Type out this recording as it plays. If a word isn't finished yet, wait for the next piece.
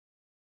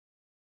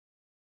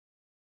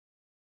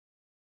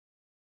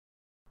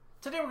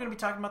Today we're going to be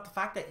talking about the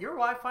fact that your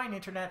Wi-Fi and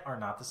internet are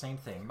not the same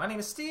thing. My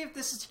name is Steve,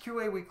 this is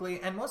QA Weekly,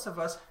 and most of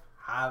us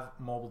have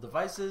mobile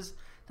devices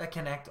that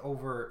connect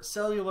over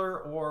cellular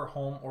or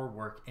home or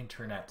work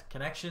internet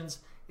connections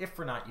if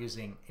we're not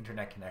using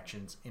internet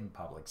connections in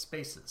public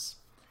spaces.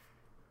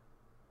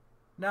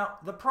 Now,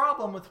 the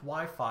problem with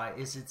Wi-Fi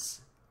is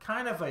it's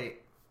kind of a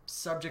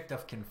subject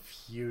of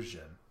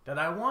confusion that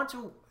I want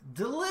to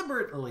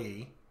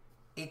deliberately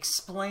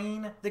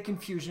explain the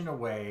confusion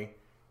away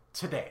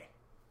today.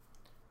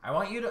 I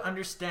want you to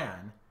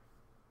understand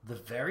the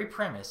very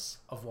premise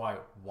of why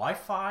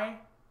Wi-Fi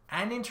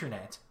and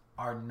internet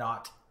are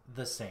not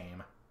the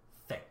same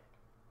thing.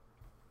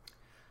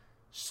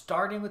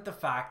 Starting with the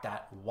fact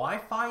that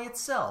Wi-Fi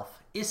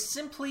itself is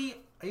simply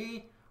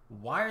a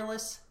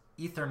wireless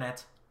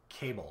Ethernet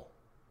cable.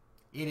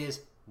 It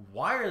is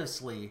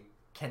wirelessly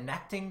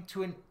connecting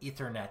to an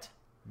Ethernet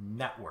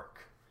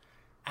network,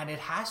 and it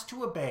has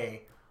to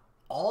obey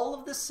all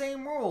of the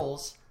same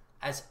rules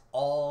as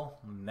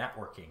all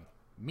networking.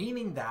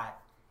 Meaning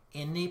that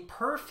in the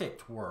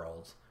perfect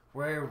world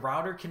where a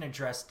router can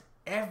address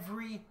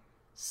every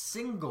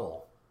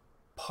single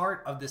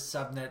part of the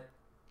subnet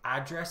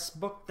address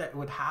book that it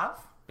would have,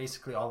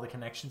 basically all the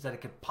connections that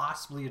it could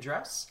possibly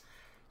address,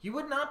 you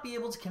would not be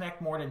able to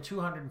connect more than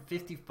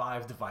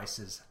 255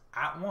 devices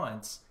at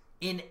once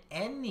in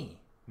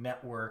any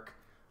network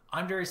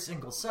under a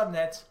single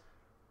subnet,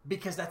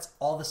 because that's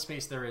all the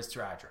space there is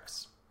to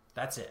address.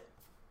 That's it.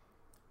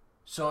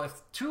 So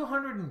if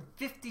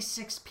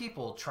 256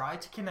 people try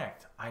to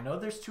connect, I know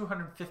there's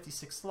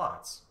 256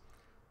 slots,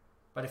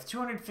 but if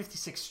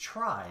 256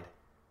 tried,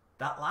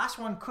 that last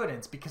one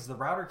couldn't because the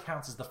router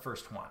counts as the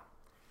first one.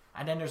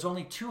 And then there's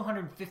only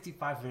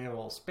 255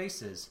 available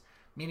spaces,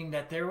 meaning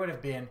that there would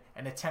have been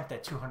an attempt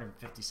at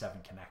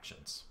 257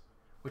 connections,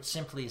 which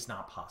simply is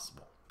not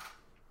possible.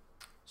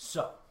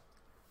 So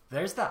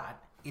there's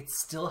that. It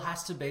still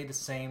has to obey the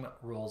same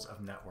rules of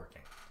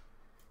networking.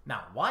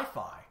 Now,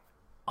 Wi-Fi,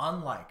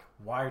 unlike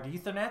wired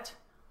Ethernet,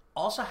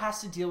 also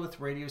has to deal with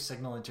radio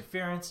signal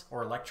interference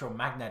or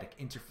electromagnetic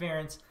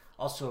interference,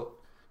 also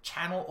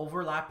channel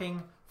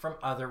overlapping from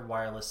other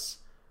wireless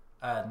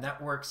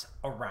networks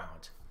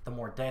around. The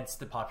more dense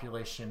the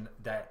population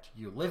that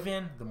you live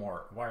in, the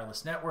more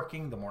wireless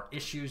networking, the more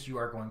issues you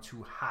are going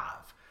to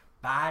have.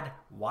 Bad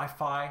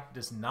Wi-Fi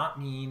does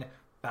not mean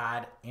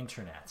bad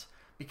internet,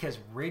 because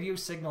radio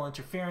signal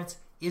interference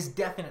is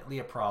definitely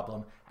a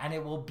problem, and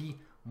it will be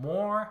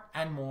more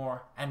and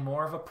more and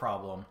more of a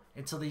problem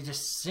until they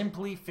just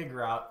simply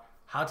figure out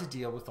how to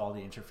deal with all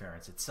the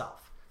interference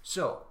itself.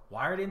 So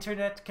wired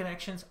internet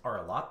connections are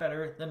a lot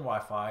better than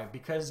Wi-Fi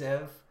because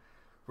of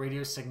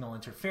radio signal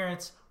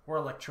interference or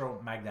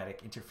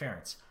electromagnetic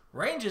interference.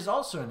 Range is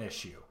also an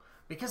issue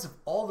because of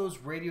all those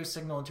radio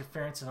signal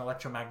interference and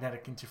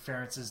electromagnetic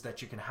interferences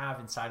that you can have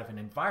inside of an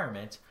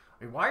environment.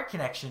 A wired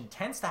connection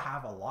tends to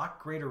have a lot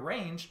greater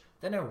range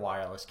than a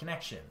wireless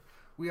connection.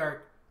 We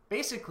are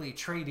basically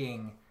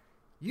trading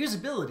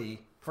usability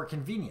for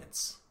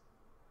convenience.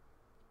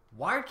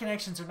 Wired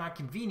connections are not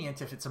convenient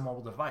if it's a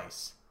mobile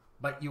device,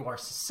 but you are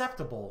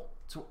susceptible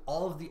to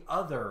all of the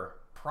other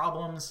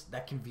problems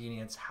that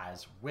convenience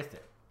has with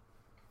it.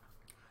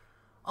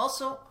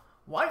 Also,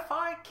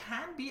 Wi-Fi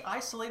can be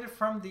isolated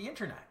from the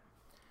internet.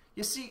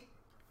 You see,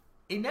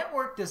 a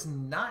network does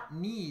not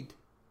need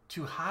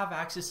to have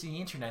access to the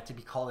internet to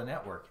be called a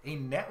network. A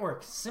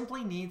network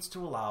simply needs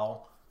to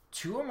allow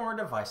two or more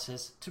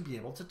devices to be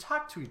able to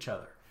talk to each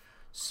other.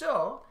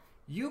 So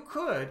you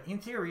could, in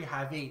theory,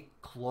 have a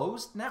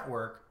closed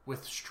network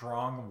with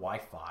strong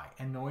Wi-Fi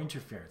and no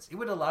interference. It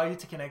would allow you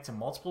to connect to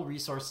multiple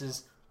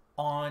resources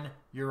on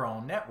your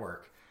own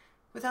network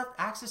without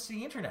access to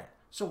the internet.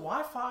 So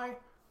Wi-Fi,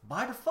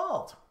 by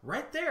default,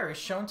 right there is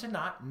shown to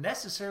not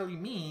necessarily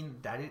mean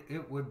that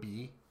it would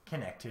be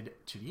connected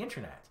to the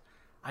internet.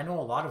 I know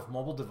a lot of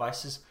mobile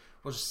devices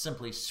will just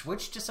simply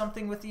switch to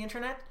something with the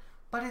internet,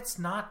 but it's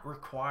not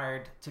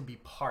required to be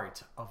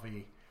part of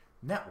a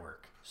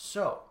network.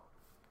 So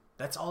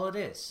that's all it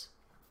is.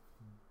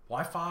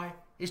 Wi-Fi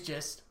is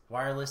just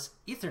wireless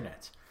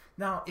Ethernet.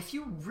 Now, if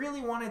you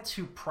really wanted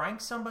to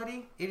prank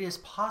somebody, it is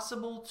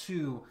possible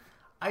to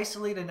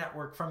isolate a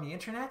network from the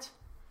internet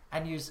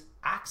and use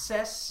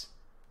access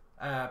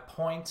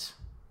point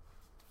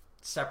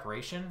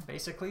separation,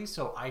 basically.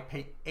 So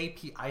AP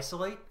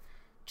isolate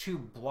to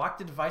block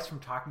the device from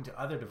talking to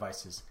other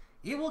devices.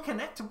 It will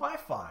connect to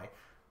Wi-Fi.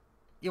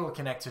 It will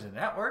connect to the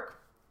network.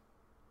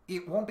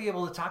 It won't be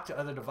able to talk to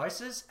other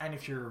devices, and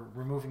if you're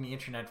removing the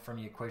internet from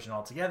the equation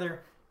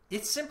altogether,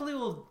 it simply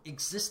will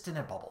exist in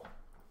a bubble.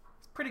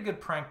 It's a pretty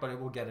good prank, but it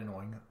will get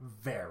annoying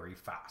very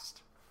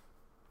fast.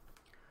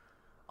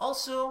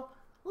 Also,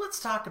 let's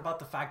talk about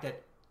the fact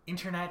that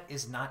internet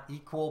is not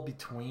equal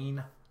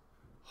between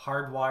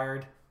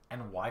hardwired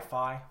and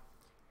Wi-Fi.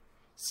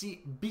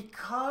 See,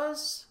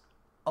 because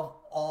of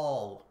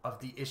all of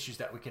the issues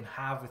that we can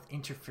have with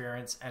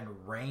interference and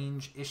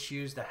range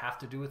issues that have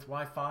to do with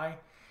Wi-Fi,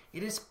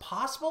 it is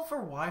possible for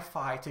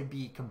Wi-Fi to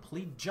be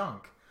complete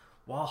junk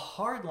while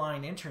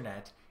hardline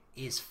internet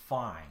is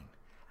fine.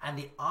 And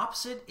the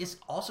opposite is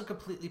also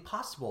completely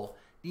possible.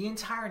 The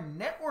entire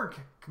network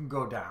can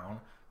go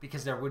down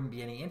because there wouldn't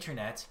be any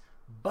internet,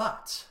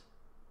 but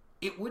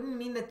it wouldn't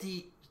mean that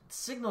the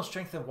signal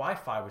strength of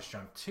Wi-Fi was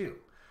shrunk too.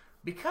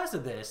 Because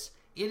of this,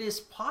 it is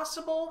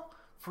possible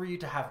for you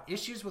to have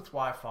issues with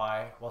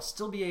Wi-Fi while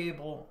still be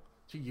able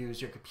to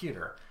use your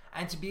computer.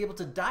 And to be able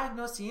to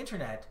diagnose the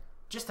internet,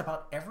 just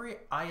about every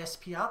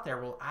ISP out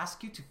there will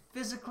ask you to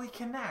physically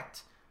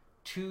connect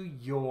to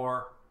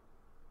your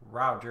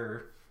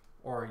router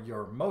or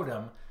your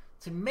modem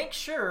to make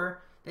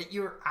sure that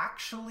you're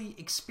actually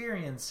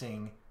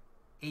experiencing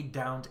a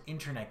downed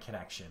internet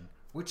connection,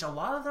 which a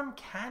lot of them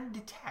can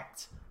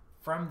detect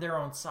from their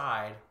own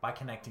side by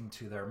connecting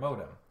to their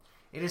modem.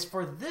 It is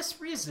for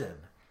this reason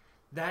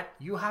that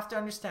you have to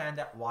understand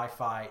that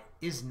Wi-Fi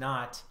is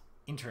not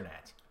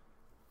internet.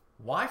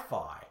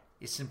 Wi-Fi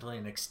is simply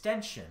an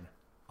extension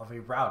of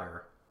a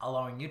router,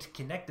 allowing you to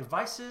connect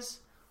devices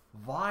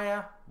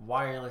via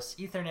wireless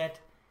Ethernet,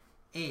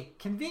 a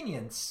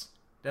convenience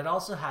that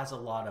also has a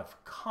lot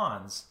of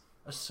cons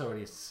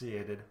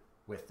associated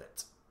with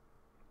it.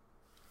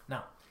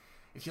 Now,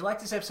 if you like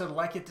this episode,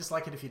 like it,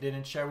 dislike it if you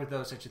didn't, share with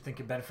those that you think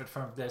could benefit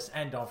from this,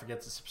 and don't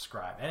forget to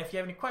subscribe. And if you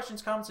have any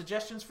questions, comments,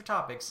 suggestions for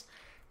topics,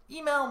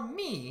 email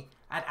me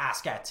at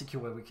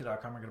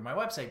ask@tqaweekly.com or go to my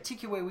website,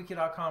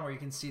 tqaweekly.com, where you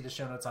can see the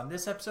show notes on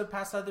this episode,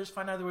 past others,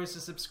 find other ways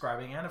of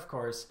subscribing, and of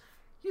course,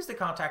 use the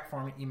contact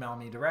form and email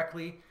me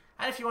directly.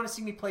 And if you want to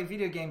see me play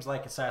video games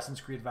like Assassin's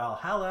Creed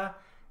Valhalla,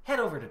 head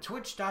over to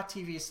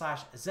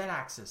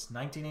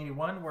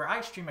twitch.tv/zaxis1981, where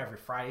I stream every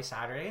Friday,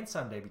 Saturday, and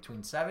Sunday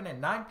between 7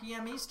 and 9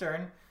 p.m.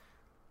 Eastern.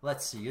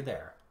 Let's see you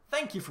there.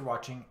 Thank you for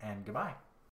watching, and goodbye.